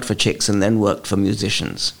 which worked for chicks and then worked for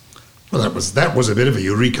musicians. Well, that was a bit of a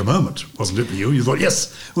eureka moment, wasn't it for you? You thought,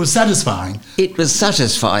 yes, it was satisfying. It was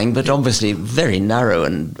satisfying, but obviously very narrow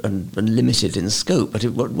and limited in scope, but it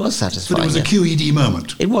was satisfying. But it was a QED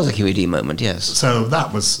moment. It was a QED moment, yes. So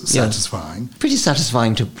that was satisfying. Yeah. Pretty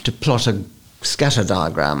satisfying to plot a scatter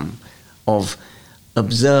diagram of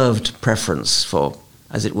observed preference for,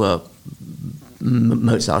 as it were,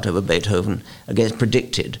 Mozart over Beethoven against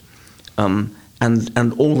predicted.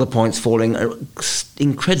 And all the points falling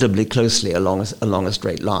incredibly closely along a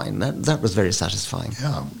straight line. That was very satisfying.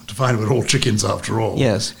 Yeah, to find we're all chickens after all.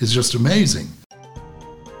 Yes. Is just amazing.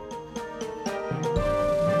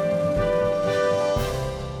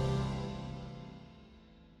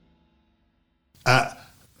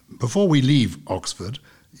 Before we leave Oxford,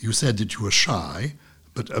 you said that you were shy,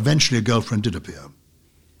 but eventually a girlfriend did appear.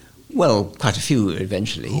 Well, quite a few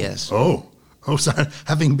eventually, yes. Oh, so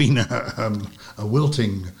having been a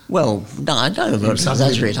wilting... Well, no, I don't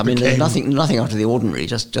exaggerate. I mean, there's nothing out of the ordinary,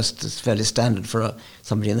 just it's fairly standard for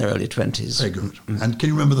somebody in their early 20s. Very good. And can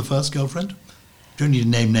you remember the first girlfriend? You don't need to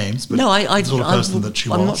name names, but no, the sort of person that she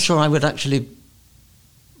was. I'm not sure I would actually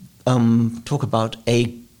talk about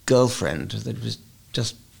a girlfriend. That was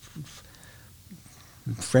just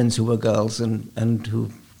friends who were girls and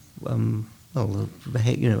who,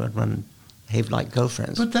 behaved like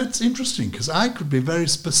girlfriends. But that's interesting, because I could be very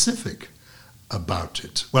specific about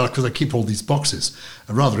it. Well, because I keep all these boxes.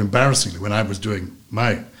 And rather embarrassingly, when I was doing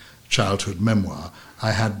my childhood memoir,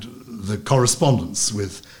 I had the correspondence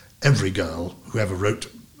with every girl who ever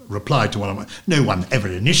replied to one of my... No one ever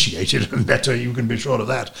initiated a letter, you can be sure of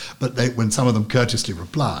that. But when some of them courteously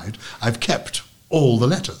replied, I've kept all the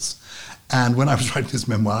letters. And when I was writing this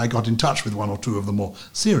memoir, I got in touch with 1 or 2 of the more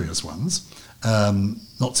serious ones,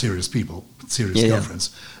 not serious people, but serious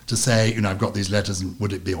girlfriends, to say, I've got these letters, and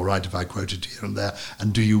would it be all right if I quoted here and there,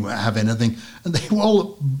 and do you have anything? And they were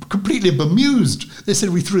all completely bemused. They said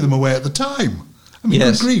we threw them away at the time. I mean,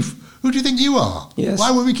 good grief. Who do you think you are? Yes.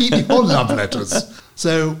 Why would we keep your love letters?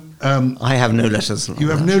 So... I have no letters. You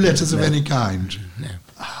have no letters of any kind? No.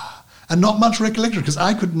 And not much recollection, because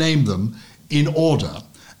I could name them in order,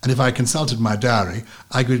 and if I consulted my diary,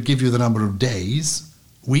 I could give you the number of days,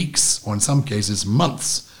 weeks, or in some cases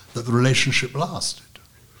months, that the relationship lasted.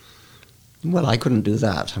 Well, I couldn't do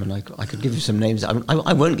that. I mean, I could give you some names.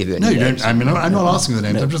 I won't give you any names. No, you don't. I mean, I'm not asking the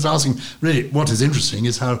names. No. I'm just asking, really, what is interesting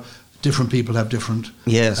is how different people have different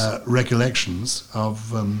recollections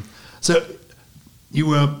of... so you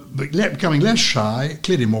were becoming less shy,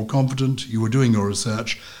 clearly more confident. You were doing your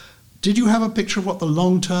research. Did you have a picture of what the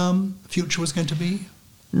long-term future was going to be?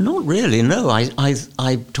 Not really, no.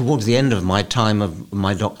 I towards the end of my time of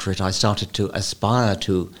my doctorate, I started to aspire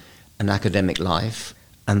to an academic life,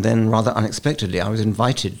 and then rather unexpectedly, I was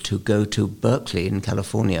invited to go to Berkeley in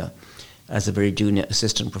California as a very junior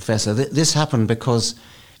assistant professor. This happened because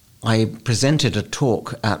I presented a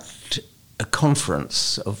talk at a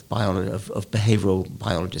conference of behavioral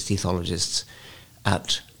biologists, ethologists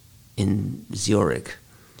in Zurich,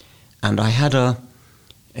 and I had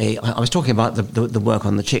I was talking about the work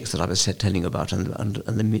on the chicks that I was telling you about and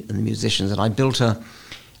the musicians, and I built a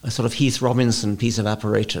sort of Heath Robinson piece of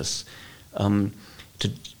apparatus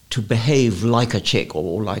to behave like a chick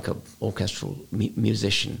or like an orchestral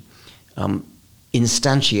musician,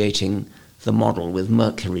 instantiating the model with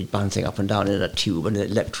mercury bouncing up and down in a tube and an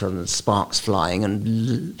electron and sparks flying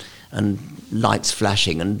and lights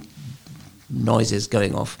flashing and noises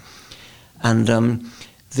going off. And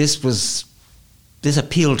this was this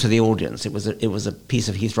appealed to the audience. It was a piece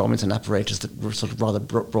of Heath Robinson apparatus that sort of rather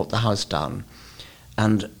brought the house down.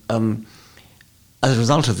 And as a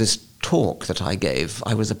result of this talk that I gave,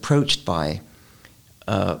 I was approached by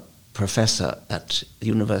a professor at the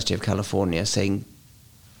University of California saying,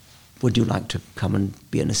 would you like to come and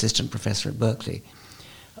be an assistant professor at Berkeley?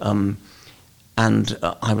 And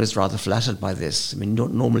I was rather flattered by this. I mean,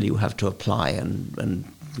 normally you have to apply and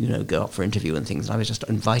go up for interview and things. And I was just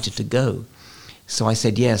invited to go. So I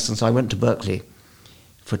said yes, and so I went to Berkeley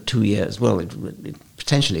for 2 years. Well,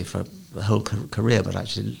 potentially for the whole career, but I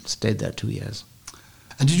actually stayed there 2 years.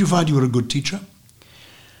 And did you find you were a good teacher?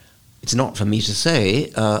 It's not for me to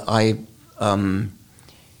say. I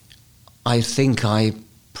think I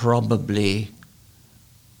probably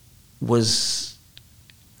was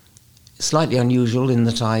slightly unusual in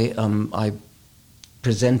that I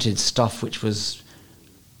presented stuff which was,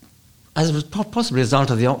 as it was possibly a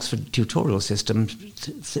result of the Oxford tutorial system,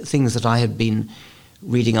 things that I had been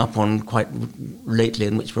reading up on quite lately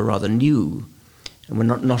and which were rather new and were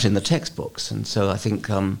not in the textbooks. And so I think,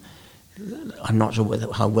 I'm not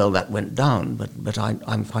sure how well that went down, but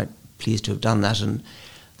I'm quite pleased to have done that. And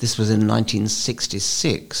this was in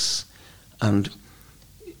 1966. And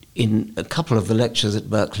in a couple of the lectures at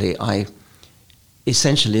Berkeley, I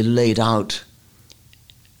essentially laid out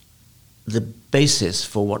the basis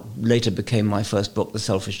for what later became my first book, The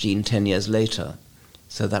Selfish Gene, 10 years later.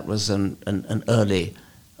 So that was an early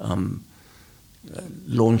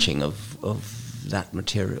launching of that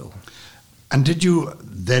material. And did you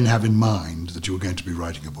then have in mind that you were going to be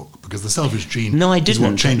writing a book? Because The Selfish Gene No, I didn't.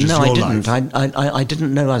 is what changes your life. No, I didn't. I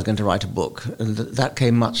didn't know I was going to write a book. And that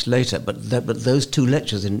came much later. But those two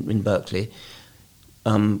lectures in Berkeley,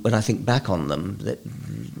 when I think back on them,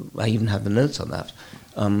 I even have the notes on that.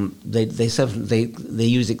 They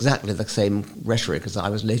use exactly the same rhetoric as I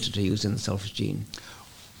was later to use in The Selfish Gene.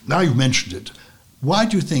 Now you've mentioned it, why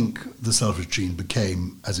do you think The Selfish Gene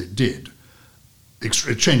became as it did? It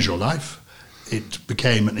changed your life. It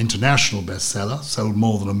became an international bestseller, sold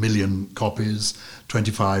more than 1 million copies,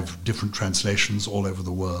 25 different translations all over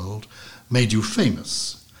the world, made you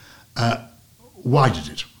famous. Why did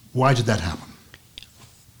it? Why did that happen?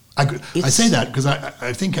 I say that because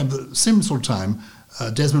I think at the same sort of time,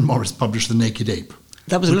 Desmond Morris published The Naked Ape.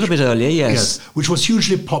 That was a little bit earlier, yes. Yes, which was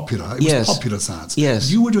hugely popular. It was popular science. Yes.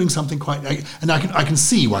 You were doing something quite... And I can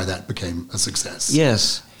see why that became a success.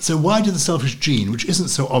 Yes. So why did The Selfish Gene, which isn't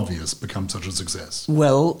so obvious, become such a success?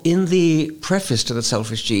 Well, in the preface to The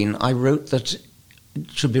Selfish Gene, I wrote that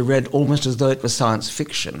it should be read almost as though it was science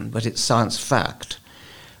fiction, but it's science fact.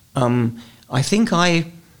 I think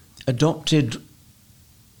I adopted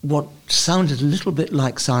what sounded a little bit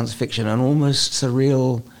like science fiction, an almost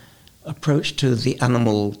surreal approach to the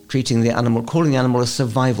animal, calling the animal a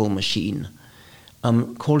survival machine,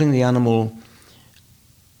 calling the animal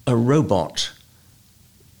a robot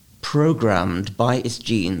programmed by its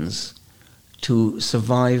genes to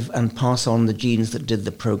survive and pass on the genes that did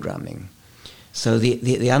the programming. So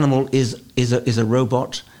the animal is a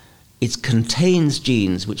robot. It contains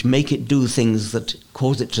genes which make it do things that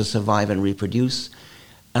cause it to survive and reproduce,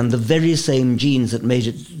 and the very same genes that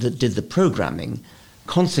did the programming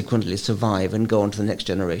consequently survive and go on to the next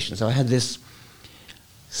generation. So I had this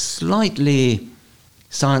slightly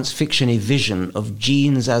science fiction-y vision of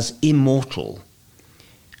genes as immortal,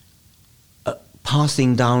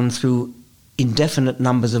 passing down through indefinite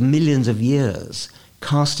numbers of millions of years,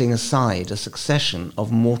 casting aside a succession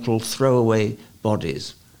of mortal throwaway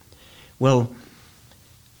bodies. Well,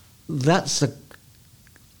 that's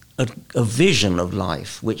a vision of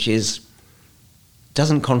life which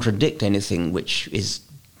doesn't contradict anything which is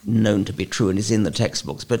known to be true and is in the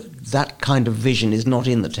textbooks, but that kind of vision is not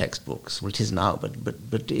in the textbooks. Well, it is now, but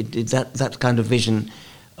that kind of vision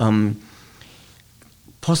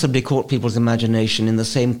possibly caught people's imagination in the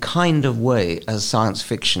same kind of way as science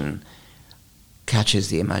fiction catches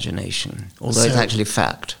the imagination, although it's actually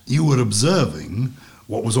fact. You were observing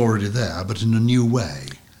what was already there, but in a new way.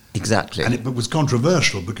 Exactly. And it was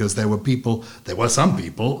controversial because there were some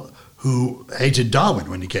people who hated Darwin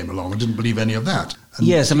when he came along and didn't believe any of that. And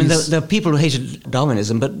yes, I mean, there are people who hated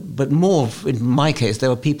Darwinism, but more, in my case, there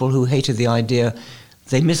were people who hated the idea,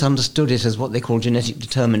 they misunderstood it as what they call genetic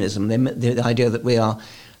determinism, the idea that we are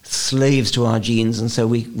slaves to our genes, and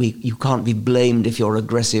so you can't be blamed if you're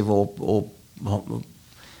aggressive or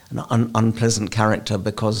an unpleasant character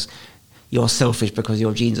because you're selfish, because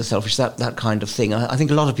your genes are selfish, that kind of thing. I think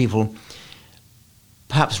a lot of people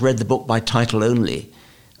perhaps read the book by title only,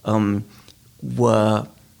 were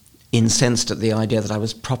incensed at the idea that I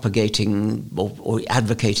was propagating or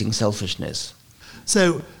advocating selfishness.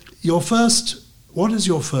 So your first What is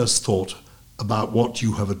your first thought about what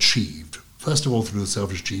you have achieved? First of all, through the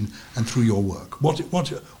selfish gene and through your work. What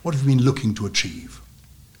have you been looking to achieve?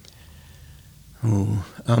 Well,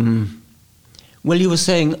 you were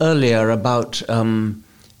saying earlier about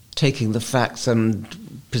taking the facts and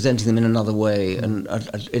presenting them in another way and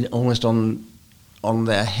almost on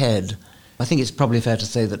their head. I think it's probably fair to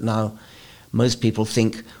say that now most people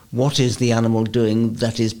think, what is the animal doing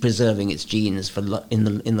that is preserving its genes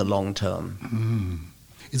in the long term?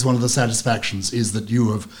 It's one of the satisfactions is that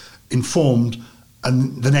you have informed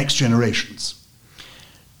the next generations.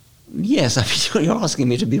 Yes, I mean, you're asking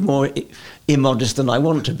me to be more immodest than I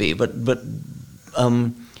want to be, but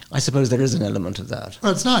I suppose there is an element of that.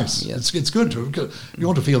 Well, it's nice. Yes. It's good. You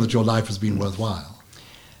want to feel that your life has been worthwhile.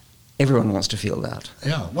 Everyone wants to feel that.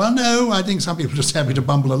 Yeah. Well, no, I think some people are just happy to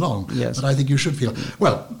bumble along. Yes. But I think you should feel.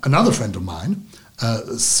 Well, another friend of mine,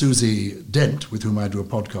 Susie Dent, with whom I do a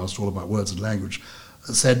podcast all about words and language,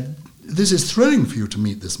 said, this is thrilling for you to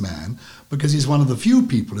meet this man because he's one of the few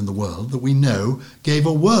people in the world that we know gave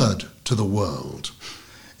a word to the world.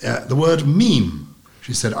 The word meme.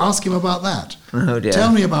 She said, ask him about that. Oh dear.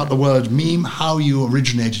 Tell me about the word meme, how you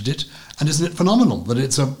originated it, and isn't it phenomenal that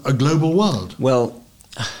it's a global world? Well,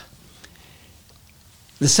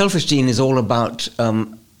 the selfish gene is all about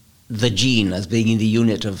the gene as being the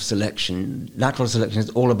unit of selection. Natural selection is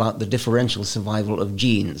all about the differential survival of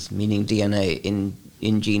genes, meaning DNA in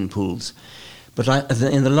gene pools. But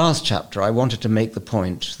in the last chapter, I wanted to make the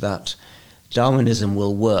point that Darwinism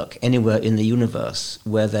will work anywhere in the universe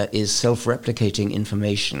where there is self-replicating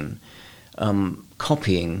information,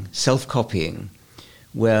 self-copying,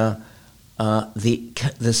 where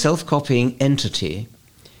the self-copying entity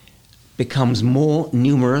becomes more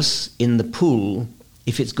numerous in the pool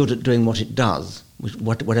if it's good at doing what it does,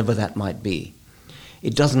 whatever that might be.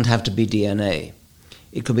 It doesn't have to be DNA.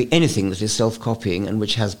 It could be anything that is self-copying and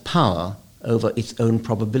which has power over its own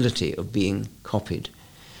probability of being copied.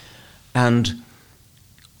 And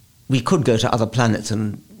we could go to other planets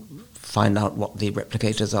and find out what the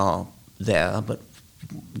replicators are there, but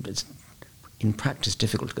it's in practice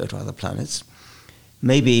difficult to go to other planets.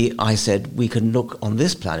 Maybe I said we can look on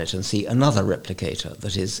this planet and see another replicator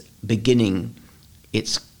that is beginning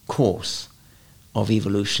its course of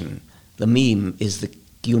evolution. The meme is the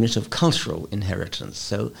unit of cultural inheritance,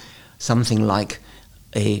 so something like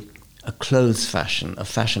a clothes fashion, a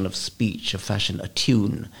fashion of speech, a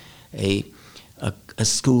tune, a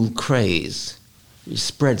school craze. It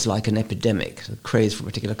spreads like an epidemic, a craze for a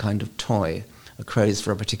particular kind of toy, a craze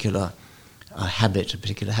for a particular habit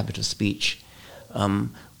of speech.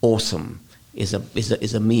 Awesome is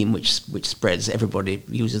a meme which spreads. Everybody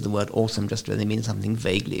uses the word awesome just when they mean something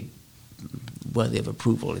vaguely worthy of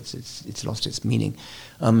approval. It's lost its meaning.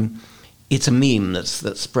 It's a meme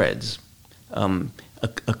that spreads. A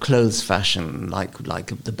clothes fashion like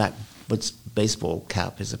the backwards baseball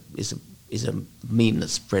cap is a meme that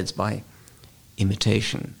spreads by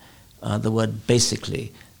imitation. The word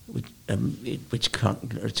basically, which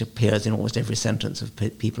appears in almost every sentence of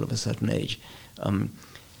people of a certain age,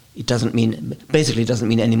 it doesn't mean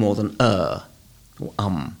any more than or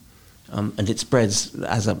and it spreads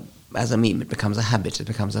as a meme. It becomes a habit. It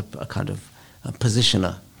becomes a kind of a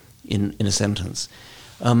positioner in a sentence.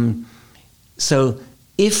 So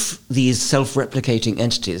if these self-replicating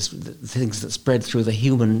entities, things that spread through the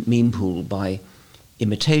human meme pool by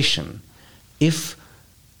imitation, if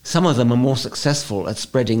some of them are more successful at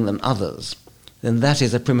spreading than others, then that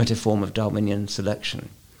is a primitive form of Darwinian selection.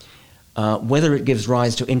 Whether it gives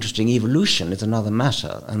rise to interesting evolution is another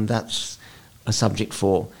matter, and that's a subject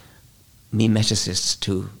for memeticists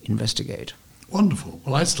to investigate. Wonderful.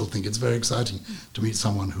 Well, I still think it's very exciting to meet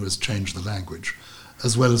someone who has changed the language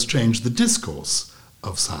as well as changed the discourse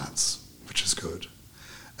of science, which is good.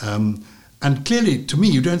 And clearly, to me,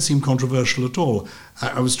 you don't seem controversial at all.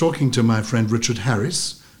 I was talking to my friend Richard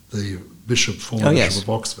Harris, the former Bishop of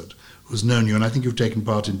Oxford, who's known you, and I think you've taken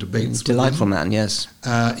part in debates. Delightful man, yes.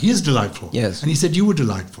 He is delightful. Yes. And he said you were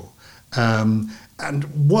delightful. And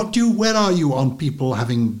where are you on people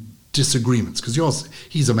having disagreements? Because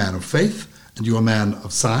he's a man of faith, and you're a man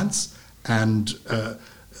of science, and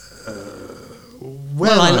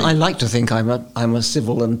I like to think I'm a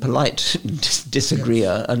civil and polite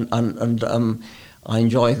disagreeer, yes. and I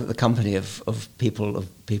enjoy the company of people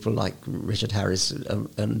like Richard Harris,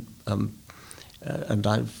 and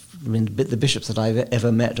the bishops that I've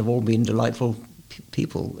ever met have all been delightful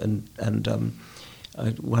people and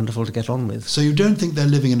wonderful to get on with. So you don't think they're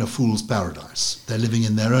living in a fool's paradise? They're living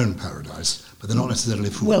in their own paradise, but they're not necessarily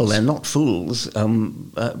fools. Well, they're not fools.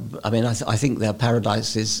 I think their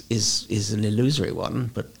paradise is an illusory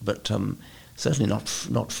one, but certainly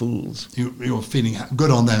not fools. You're feeling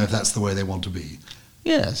good on them if that's the way they want to be.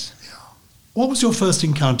 Yes. Yeah. What was your first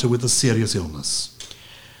encounter with a serious illness?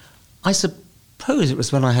 I suppose it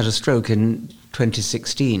was when I had a stroke in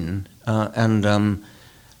 2016, and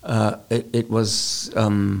it was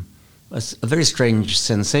a very strange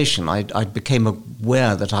sensation. I became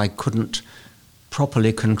aware that I couldn't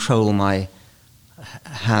properly control my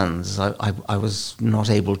hands. I was not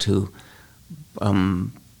able to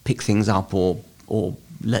pick things up or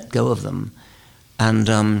let go of them.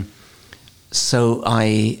 And so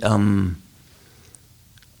I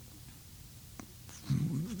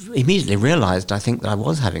immediately realized, I think, that I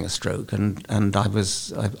was having a stroke, and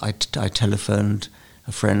I telephoned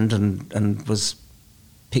a friend and was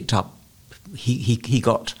picked up. He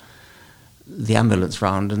got the ambulance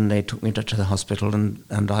round, and they took me to the hospital,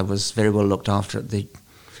 and I was very well looked after at the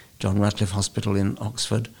John Radcliffe Hospital in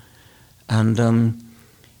Oxford, and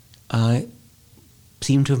I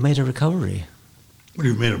seem to have made a recovery. Well,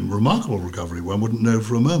 you've made a remarkable recovery. One wouldn't know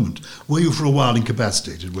for a moment. Were you for a while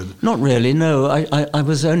incapacitated with? Not really, no. I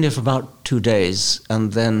was only for about 2 days,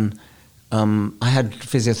 and then I had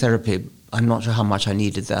physiotherapy. I'm not sure how much I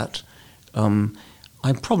needed that. I'm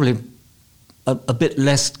probably a bit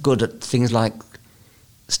less good at things like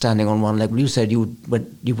standing on one leg. Well, you said you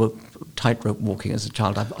were tightrope walking as a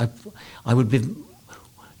child. I would be.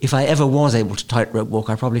 If I ever was able to tightrope walk,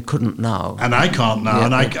 I probably couldn't now. And I can't now. Yeah,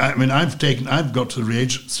 and I've got to the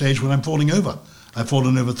stage when I'm falling over. I've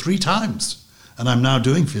fallen over 3 times, and I'm now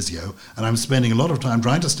doing physio, and I'm spending a lot of time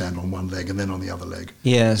trying to stand on one leg and then on the other leg.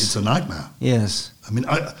 Yes. It's a nightmare. Yes. I mean,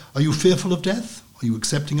 are you fearful of death? Are you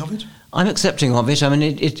accepting of it? I'm accepting of it. I mean,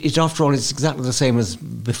 it after all, it's exactly the same as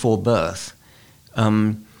before birth.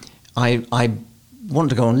 I want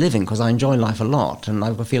to go on living because I enjoy life a lot, and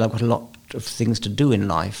I feel I've got a lot of things to do in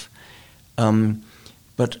life.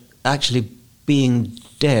 But actually being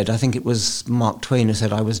dead, I think it was Mark Twain who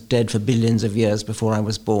said I was dead for billions of years before I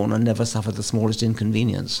was born and never suffered the smallest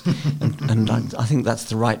inconvenience. and I think that's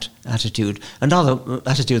the right attitude. Another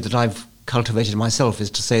attitude that I've cultivated myself is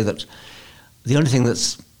to say that the only thing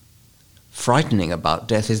that's frightening about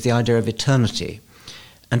death is the idea of eternity.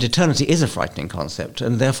 And eternity is a frightening concept,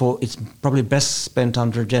 and therefore it's probably best spent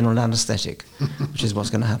under a general anaesthetic, which is what's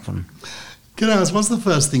going to happen. Can I ask, what's the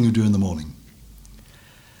first thing you do in the morning?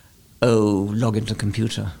 Oh, log into the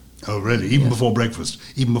computer. Oh, really? Even before breakfast?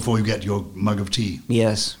 Even before you get your mug of tea?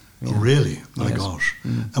 Yes. Oh, really? My Yes. gosh.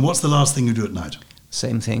 And what's the last thing you do at night?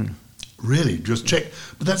 Same thing. Really? Just check.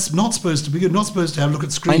 But that's not supposed to be good. Not supposed to have a look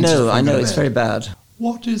at screens. I know, it's very bad.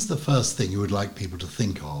 What is the first thing you would like people to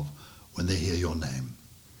think of when they hear your name?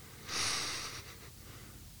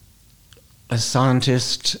 A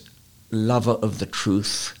scientist, lover of the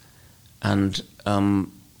truth, and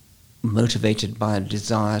motivated by a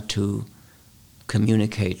desire to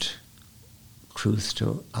communicate truth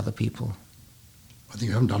to other people. I think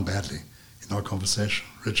you haven't done badly in our conversation.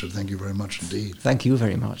 Richard, thank you very much indeed. Thank you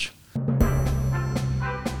very much.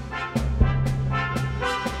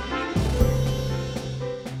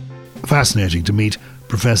 Fascinating to meet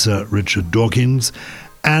Professor Richard Dawkins,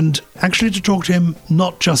 and actually to talk to him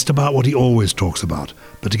not just about what he always talks about,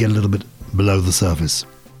 but to get a little bit below the surface.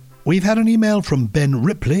 We've had an email from Ben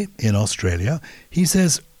Ripley in Australia. He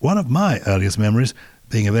says, one of my earliest memories,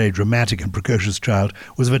 being a very dramatic and precocious child,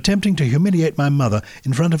 was of attempting to humiliate my mother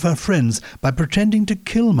in front of her friends by pretending to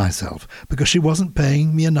kill myself because she wasn't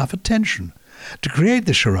paying me enough attention. To create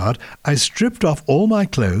this charade, I stripped off all my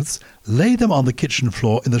clothes, laid them on the kitchen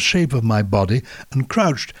floor in the shape of my body, and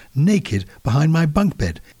crouched naked behind my bunk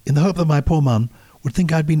bed in the hope that my poor mum would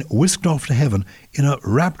think I'd been whisked off to heaven in a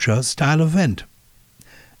rapture-style event.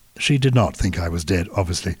 She did not think I was dead,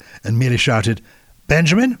 obviously, and merely shouted,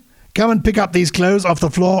 "Benjamin, come and pick up these clothes off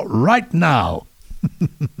the floor right now."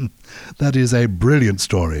 That is a brilliant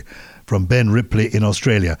story from Ben Ripley in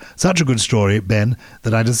Australia. Such a good story, Ben,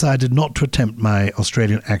 that I decided not to attempt my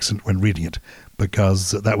Australian accent when reading it,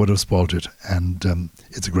 because that would have spoilt it, and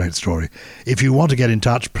it's a great story. If you want to get in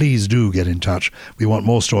touch, please do get in touch. We want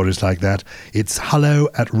more stories like that. It's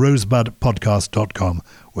hello@rosebudpodcast.com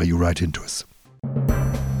where you write into us.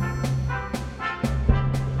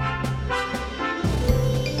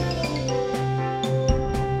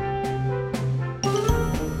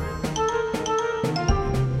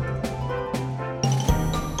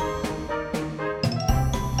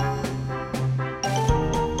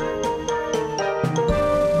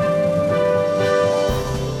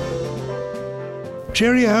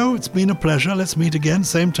 Cheerio, it's been a pleasure. Let's meet again,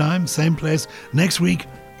 same time, same place, next week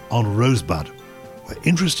on Rosebud, where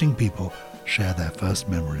interesting people share their first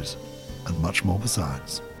memories and much more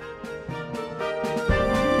besides.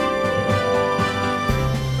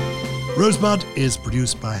 Rosebud is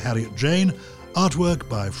produced by Harriet Jane, artwork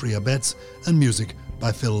by Freya Betts, and music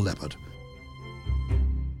by Phil Leppard.